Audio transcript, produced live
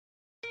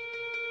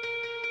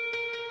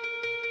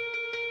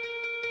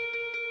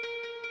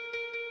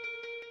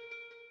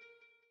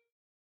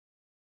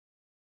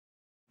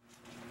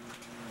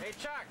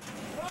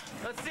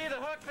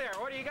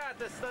got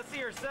this. Let's see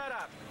your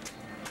setup.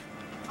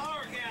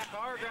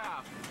 Power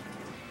graph.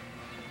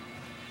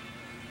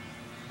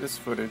 This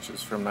footage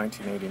is from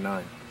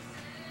 1989.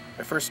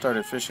 I first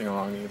started fishing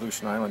along the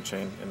Aleutian Island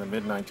chain in the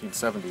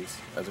mid-1970s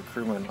as a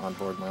crewman on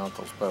board my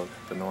uncle's boat,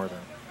 the Northern.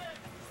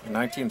 In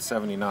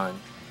 1979,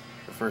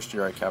 the first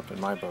year I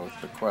captained my boat,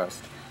 the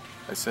Quest,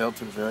 I sailed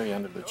to the very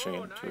end of the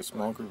chain to a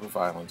small group of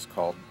islands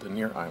called the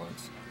Near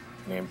Islands,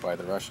 named by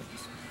the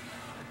Russians.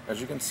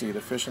 As you can see,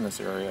 the fish in this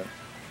area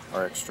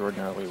are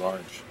extraordinarily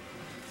large.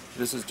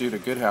 This is due to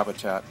good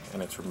habitat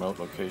and its remote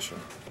location.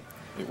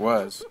 It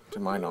was, to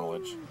my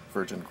knowledge,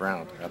 virgin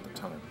ground at the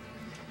time.